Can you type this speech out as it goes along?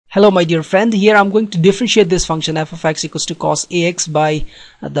Hello my dear friend, here I'm going to differentiate this function f of x equals to cos ax by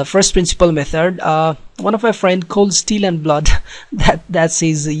the first principle method. One of my friend called Steel and Blood, that's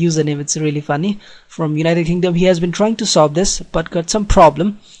his username, it's really funny, from United Kingdom. He has been trying to solve this but got some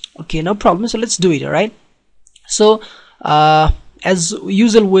problem. Okay, no problem, so let's do it. Alright, so as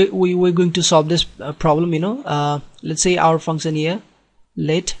usual we're going to solve this problem. Let's say our function here,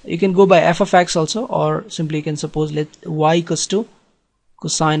 you can go by f of x also, or simply you can suppose let y equals to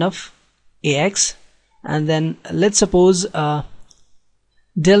cosine of ax, and then let's suppose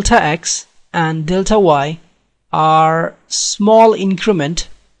delta x and delta y are small increment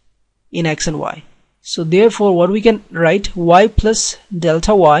in x and y. So therefore what we can write, y plus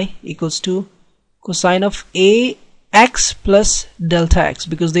delta y equals to cosine of ax plus delta x,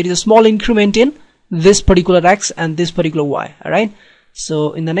 because there is a small increment in this particular x and this particular y. Alright,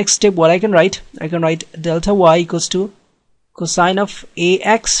 so in the next step what I can write delta y equals to cosine of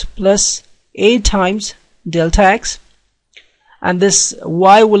ax plus a times delta x, and this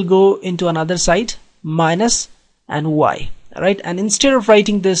y will go into another side, minus and y. Alright, and instead of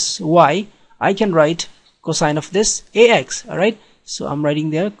writing this y, I can write cosine of this ax. Alright, so I'm writing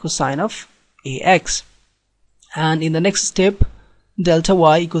there cosine of ax, and in the next step delta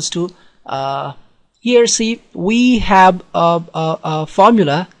y equals to here see we have a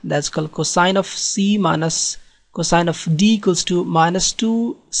formula that's called cosine of c minus cosine of d equals to minus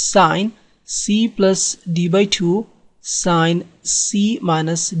 2 sine c plus d by 2 sine c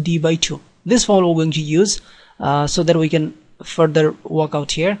minus d by 2. This formula we're going to use so that we can further work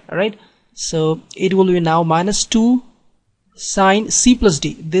out here. Alright, so it will be now minus 2 sine c plus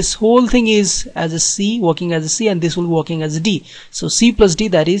d. This whole thing is as a c, working as a c, and this will be working as a d. So c plus d,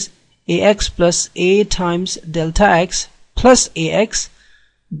 that is ax plus a times delta x plus ax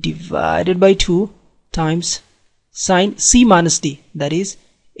divided by 2 times sine c minus d, that is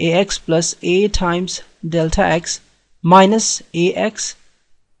ax plus a times delta x minus ax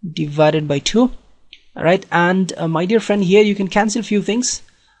divided by 2. Alright, and my dear friend, here you can cancel a few things,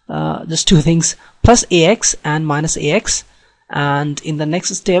 just two things, plus ax and minus ax, and in the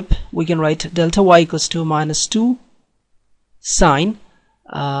next step we can write delta y equals to minus 2 sine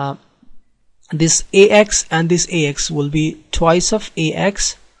this ax and this ax will be twice of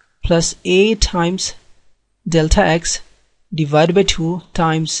ax plus a times delta x divided by 2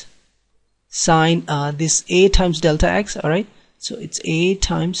 times sine this a times delta x. Alright, so it's a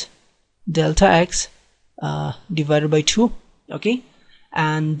times delta x divided by 2. Okay,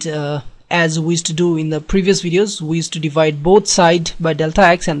 and as we used to do in the previous videos, we used to divide both sides by delta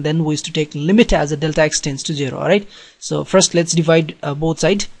x, and then we used to take limit as a delta x tends to 0. Alright, so first let's divide both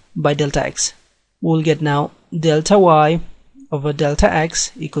sides by delta x. We'll get now delta y over delta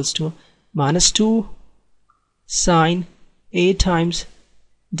x equals to minus 2 sine a times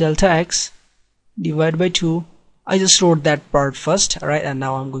delta x divided by 2. I just wrote that part first. Alright, and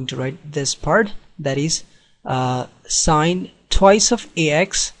now I'm going to write this part, that is sine twice of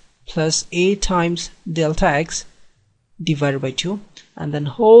ax plus a times delta x divided by 2, and then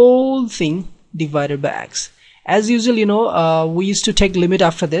whole thing divided by x. As usual, we used to take limit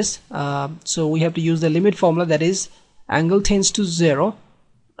after this, so we have to use the limit formula, that is angle tends to 0,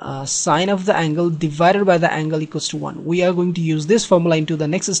 sine of the angle divided by the angle equals to 1. We are going to use this formula into the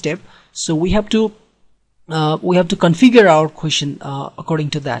next step, so we have to configure our question according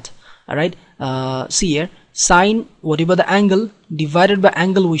to that. Alright, see here, sine whatever the angle divided by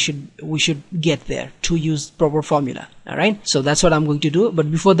angle we should get there to use proper formula. Alright, so that's what I'm going to do,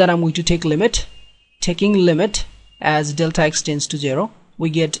 but before that I'm going to take limit. Taking limit as delta x tends to 0,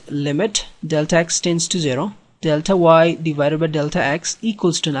 we get limit delta x tends to 0, delta y divided by delta x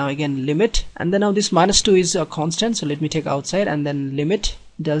equals to, now again limit, and then now this minus 2 is a constant, so let me take outside, and then limit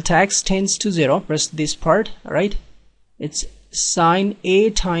delta x tends to 0, press this part. Alright, it's sine a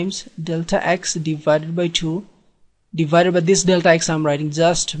times delta x divided by 2 divided by this delta x, I'm writing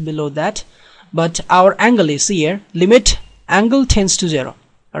just below that, but our angle is, see here, limit angle tends to 0.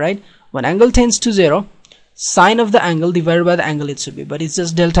 Alright, when angle tends to 0, sine of the angle divided by the angle it should be, but it's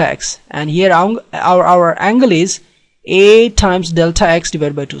just delta x, and here our angle is a times delta x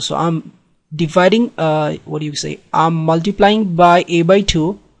divided by 2. So I'm dividing, I'm multiplying by a by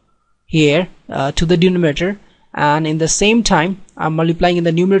 2 here to the denominator, and in the same time I'm multiplying in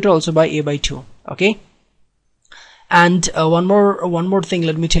the numerator also by a by 2. Okay, and one more thing,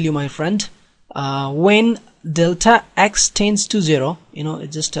 let me tell you my friend, when delta x tends to 0,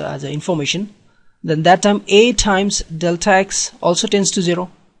 just as an information, then that time a times delta x also tends to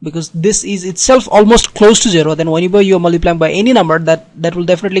 0, because this is itself almost close to 0. Then whenever you are multiplying by any number, that will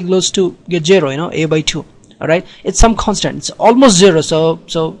definitely close to get 0, a by 2. Alright, it's some constant, it's almost 0,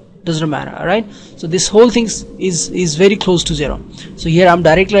 so doesn't matter. Alright, so this whole thing is very close to 0. So here I'm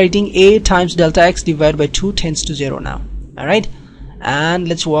directly writing a times delta x divided by 2 tends to 0 now. Alright, and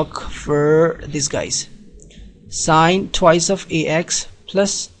let's work for these guys. Sine twice of ax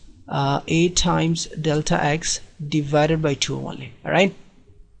plus a times delta x divided by 2 only. Alright,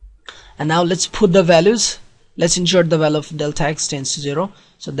 and now let's put the values. Let's insert the value of delta x tends to 0.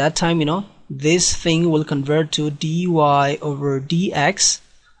 So that time, you know, this thing will convert to dy over dx.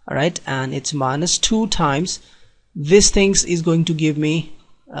 Alright, and it's minus 2 times this things is going to give me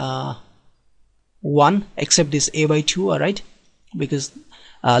 1, except this a by 2. Alright, because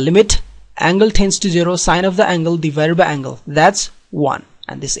limit angle tends to 0, sine of the angle divided by angle, that's 1,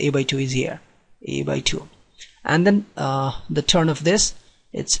 and this a by 2 is here, a by 2. And then the turn of this,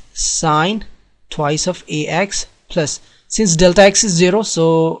 it's sine twice of ax plus, since delta x is 0,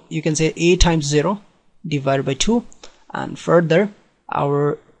 so you can say a times 0 divided by 2, and further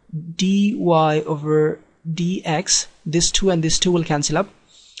our dy over dx, this 2 and this 2 will cancel up,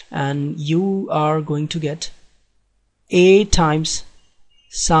 and you are going to get a times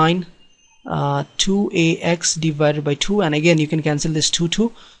sine 2ax divided by 2, and again you can cancel this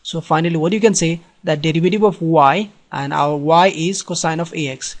 2. So finally what you can say, that derivative of y, and our y is cosine of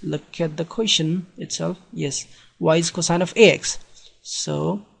ax. Look at the question itself. Yes, y is cosine of ax.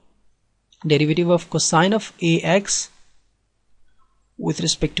 So derivative of cosine of ax with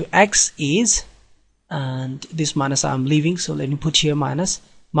respect to x is, and this minus I'm leaving, so let me put here minus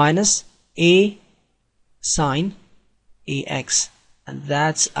a sine ax, and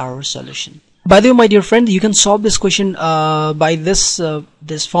that's our solution. By the way, my dear friend, you can solve this question by this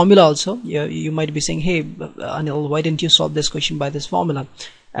this formula also. You might be saying, hey Anil, why didn't you solve this question by this formula?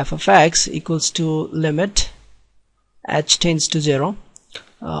 F of x equals to limit h tends to 0,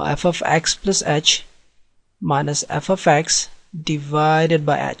 f of x plus h minus f of x divided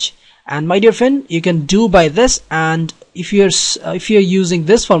by h. And my dear friend, you can do by this, and if you're using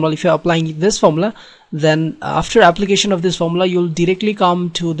this formula, if you're applying this formula, then after application of this formula you'll directly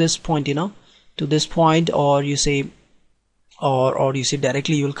come to this point, you know, to this point, or you say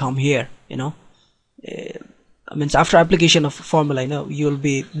directly you'll come here, you know. I mean, after application of formula, you know, you'll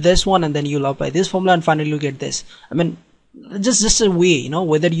be this one, and then you'll apply this formula, and finally you'll get this. I mean, just a way, you know,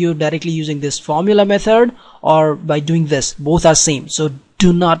 whether you're directly using this formula method or by doing this, both are same. So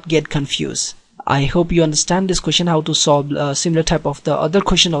do not get confused. I hope you understand this question, how to solve similar type of the other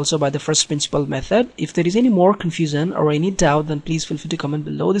question also by the first principle method. If there is any more confusion or any doubt, then please feel free to comment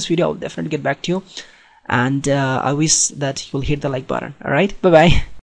below this video. I'll definitely get back to you, and I wish that you'll hit the like button. Alright, bye bye.